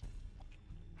knife.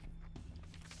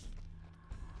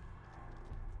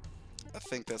 I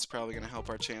think that's probably going to help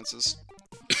our chances.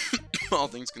 All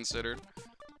things considered.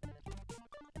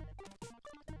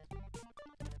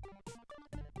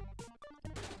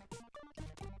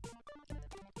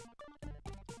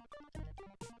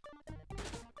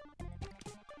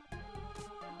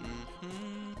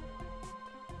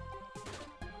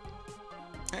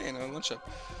 Hey, no, lunch up.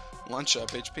 Lunch up,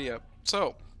 HP up.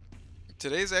 So,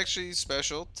 today's actually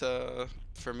special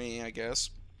for me, I guess.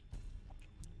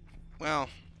 Well,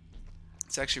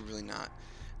 it's actually really not.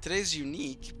 Today's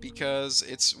unique because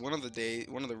it's one of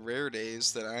the rare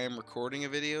days that I am recording a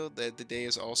video that the day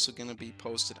is also going to be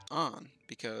posted on,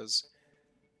 because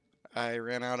I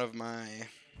ran out of my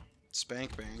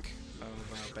spank bank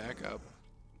of backup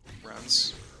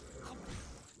runs.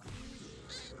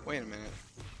 Wait a minute.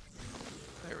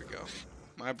 There we go.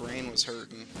 My brain was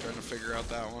hurting trying to figure out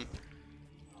that one.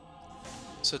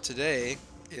 So today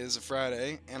is a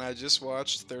Friday, and I just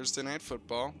watched Thursday Night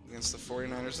Football against the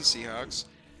 49ers and Seahawks.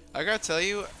 I gotta tell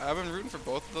you, I've been rooting for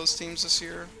both of those teams this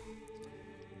year.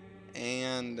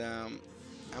 And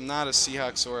I'm not a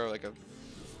Seahawks or like a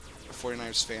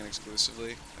 49ers fan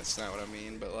exclusively. That's not what I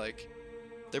mean, but like,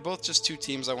 they're both just two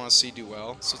teams I want to see do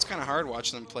well. So it's kind of hard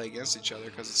watching them play against each other,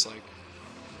 because it's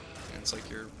like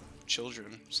your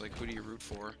children. It's like, who do you root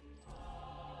for?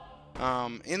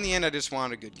 In the end, I just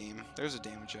wanted a good game. There's a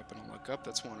damage up and a look up.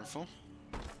 That's wonderful.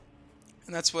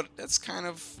 And that's kind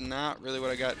of not really what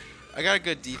I got. I got a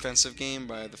good defensive game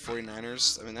by the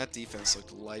 49ers. I mean, that defense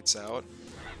looked lights out.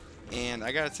 And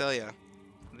I gotta tell you,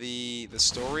 the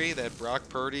story that Brock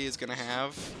Purdy is gonna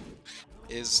have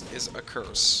is a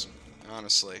curse.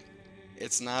 Honestly,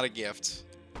 it's not a gift.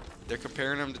 They're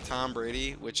comparing him to Tom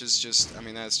Brady, which is just, I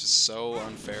mean, that's just so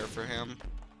unfair for him.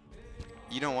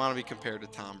 You don't want to be compared to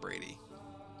Tom Brady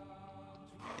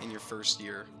in your first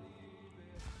year.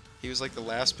 He was like the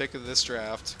last pick of this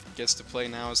draft, gets to play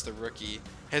now as the rookie,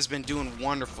 has been doing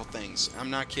wonderful things.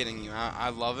 I'm not kidding you. I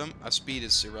love him. Speed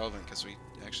is irrelevant because we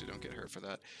actually don't get hurt for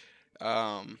that.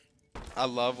 I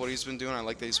love what he's been doing. I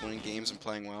like that he's winning games and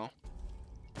playing well.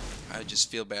 I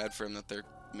just feel bad for him that they're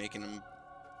making him,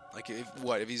 like,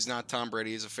 if he's not Tom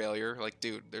Brady, he's a failure. Like,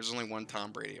 dude, there's only one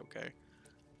Tom Brady, okay?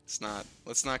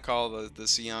 Let's not call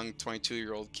this young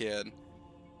 22-year-old kid.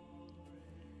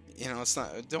 You know,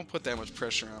 don't put that much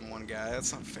pressure on one guy.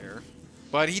 That's not fair.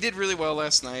 But he did really well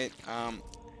last night.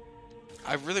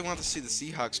 I really want to see the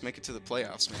Seahawks make it to the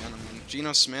playoffs, man. I mean,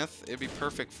 Geno Smith, it'd be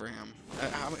perfect for him.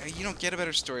 You don't get a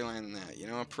better storyline than that. You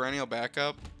know, a perennial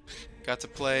backup, got to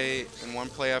play in one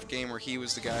playoff game where he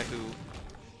was the guy who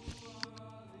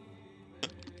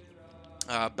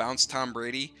bounced Tom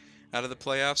Brady out of the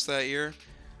playoffs that year.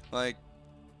 Like,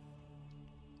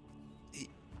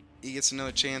 he gets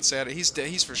another chance at it.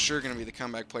 He's for sure going to be the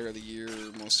comeback player of the year,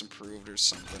 most improved or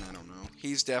something. I don't know.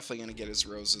 He's definitely going to get his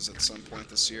roses at some point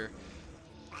this year.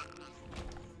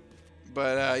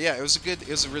 But yeah, it was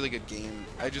a really good game.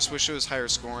 I just wish it was higher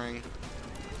scoring.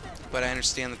 But I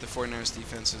understand that the 49ers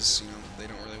defense is, you know, they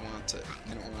don't want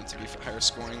it to be higher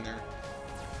scoring.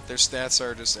 Their stats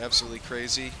are just absolutely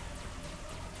crazy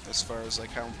as far as like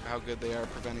how good they are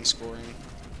preventing scoring.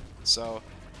 So,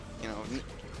 you know,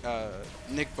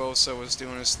 Nick Bosa was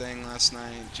doing his thing last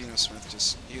night. Geno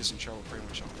Smith he was in trouble pretty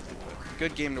much all night. But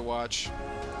good game to watch.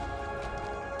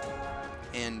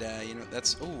 And you know,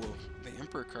 the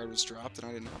Emperor card was dropped, and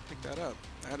I did not pick that up.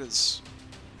 That is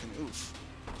an oof.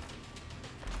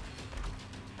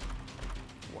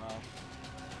 Wow.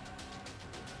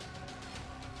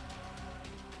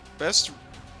 Best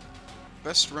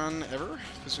run ever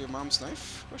because we have Mom's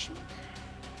Knife? Question mark.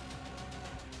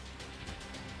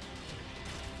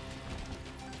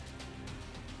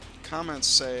 Comments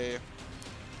say,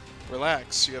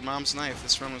 relax, you had Mom's Knife,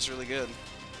 this run was really good.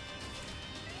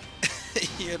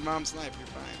 You had Mom's Knife, you're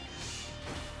fine.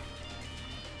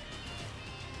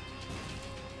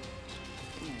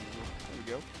 Ooh, there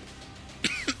we go.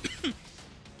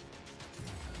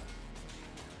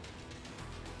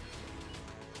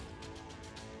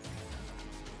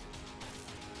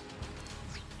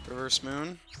 Reverse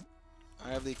Moon. I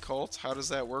have the Cult. How does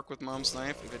that work with Mom's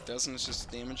Knife? If it doesn't, it's just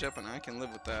a damage up, and I can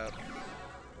live with that.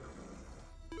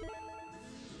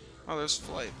 Oh, there's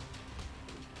Flight.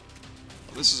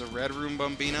 Oh, this is a Red Room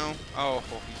Bombino? Oh,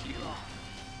 you.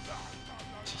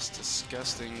 Just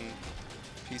disgusting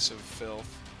piece of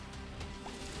filth.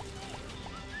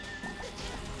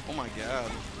 Oh my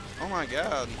god. Oh my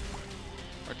god.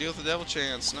 Our Deal with the Devil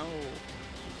chance. No.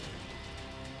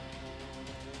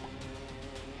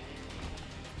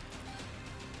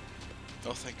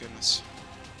 Oh, thank goodness.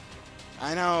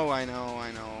 I know.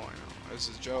 It's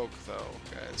a joke, though,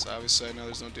 guys. Obviously, I know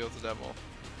there's no deal with the devil.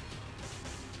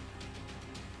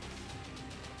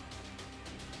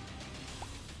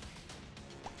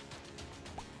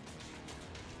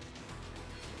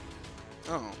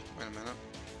 Oh, wait a minute.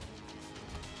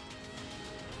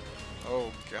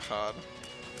 Oh, God.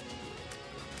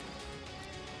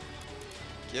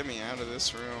 Get me out of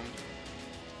this room.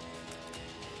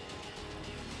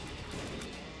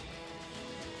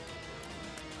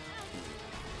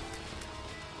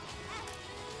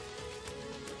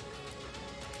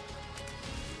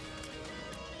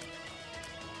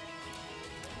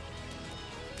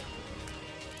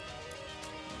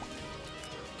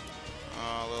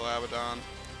 Abaddon.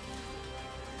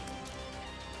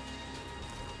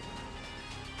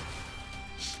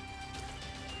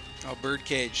 Oh,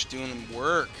 Birdcage doing the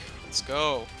work. Let's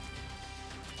go.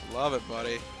 Love it,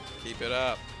 buddy. Keep it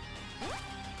up.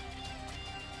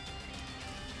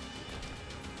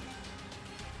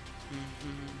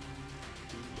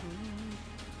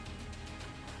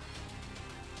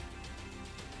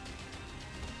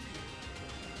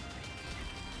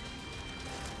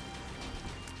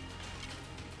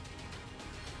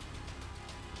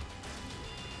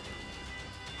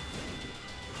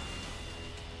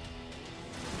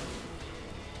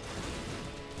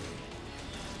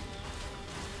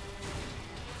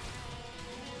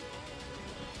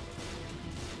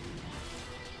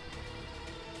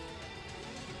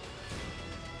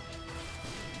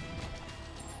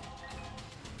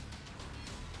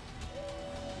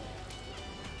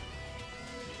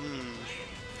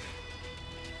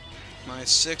 My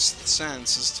sixth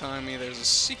sense is telling me there's a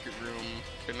secret room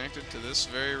connected to this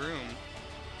very room.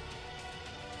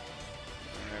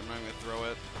 Alright, I'm not gonna throw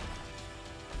it.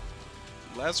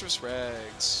 Lazarus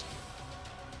Rags.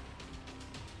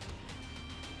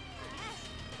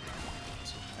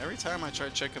 Every time I try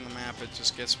checking the map, it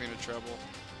just gets me into trouble.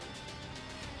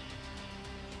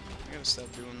 I gotta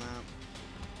stop doing that.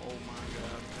 Oh my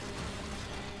god.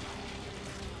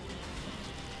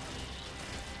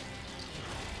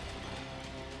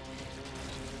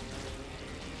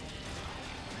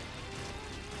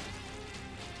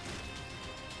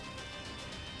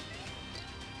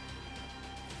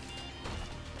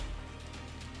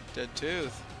 Dead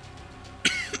tooth.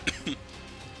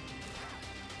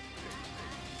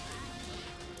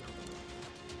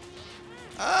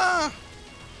 Ah!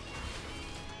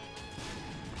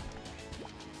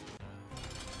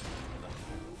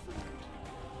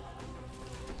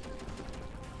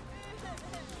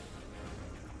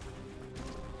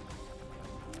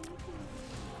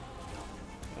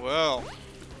 Well,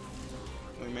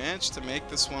 we managed to make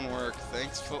this one work.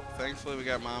 Thankfully, we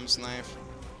got Mom's knife.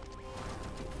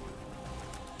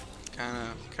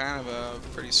 Kind of a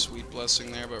pretty sweet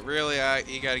blessing there, but really,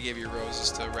 you gotta give your roses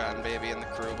to Rotten Baby and the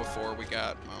crew before we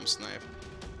got Mom's knife.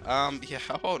 Yeah,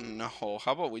 oh no,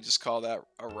 how about we just call that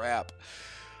a wrap?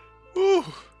 Whew,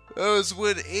 that was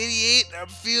win 88, I'm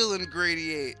feeling great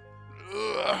 88.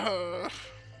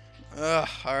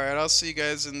 Alright, I'll see you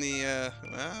guys in the,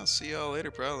 well, I'll see y'all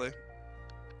later, probably.